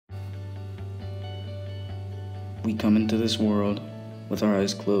We come into this world with our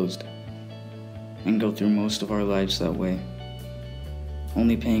eyes closed and go through most of our lives that way,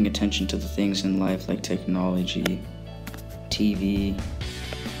 only paying attention to the things in life like technology, TV.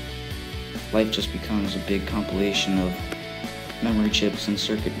 Life just becomes a big compilation of memory chips and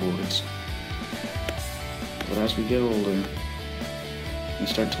circuit boards. But as we get older, we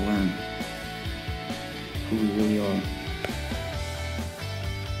start to learn who we really are.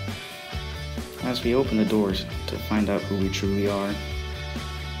 As we open the doors to find out who we truly are,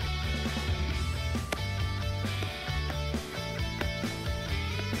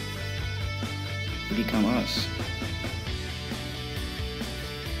 we become us.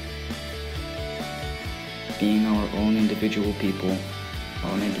 Being our own individual people,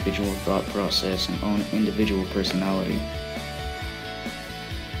 our own individual thought process, and own individual personality.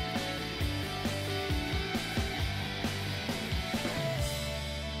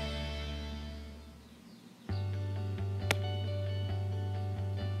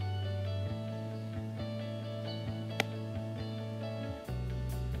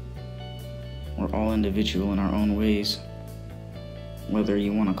 We're all individual in our own ways. Whether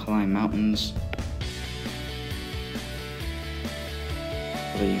you want to climb mountains,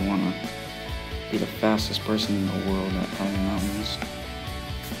 whether you want to be the fastest person in the world at climbing mountains,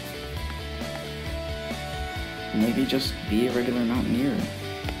 maybe just be a regular mountaineer.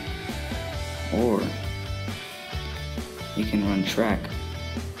 Or you can run track,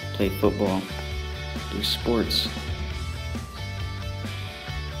 play football, do sports.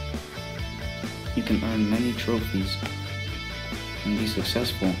 You can earn many trophies and be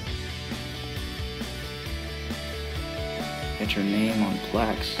successful. Get your name on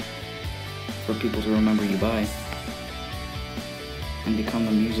plaques for people to remember you by, and become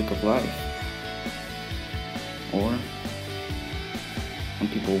the music of life. Or when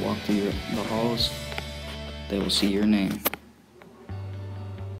people walk through the halls, they will see your name.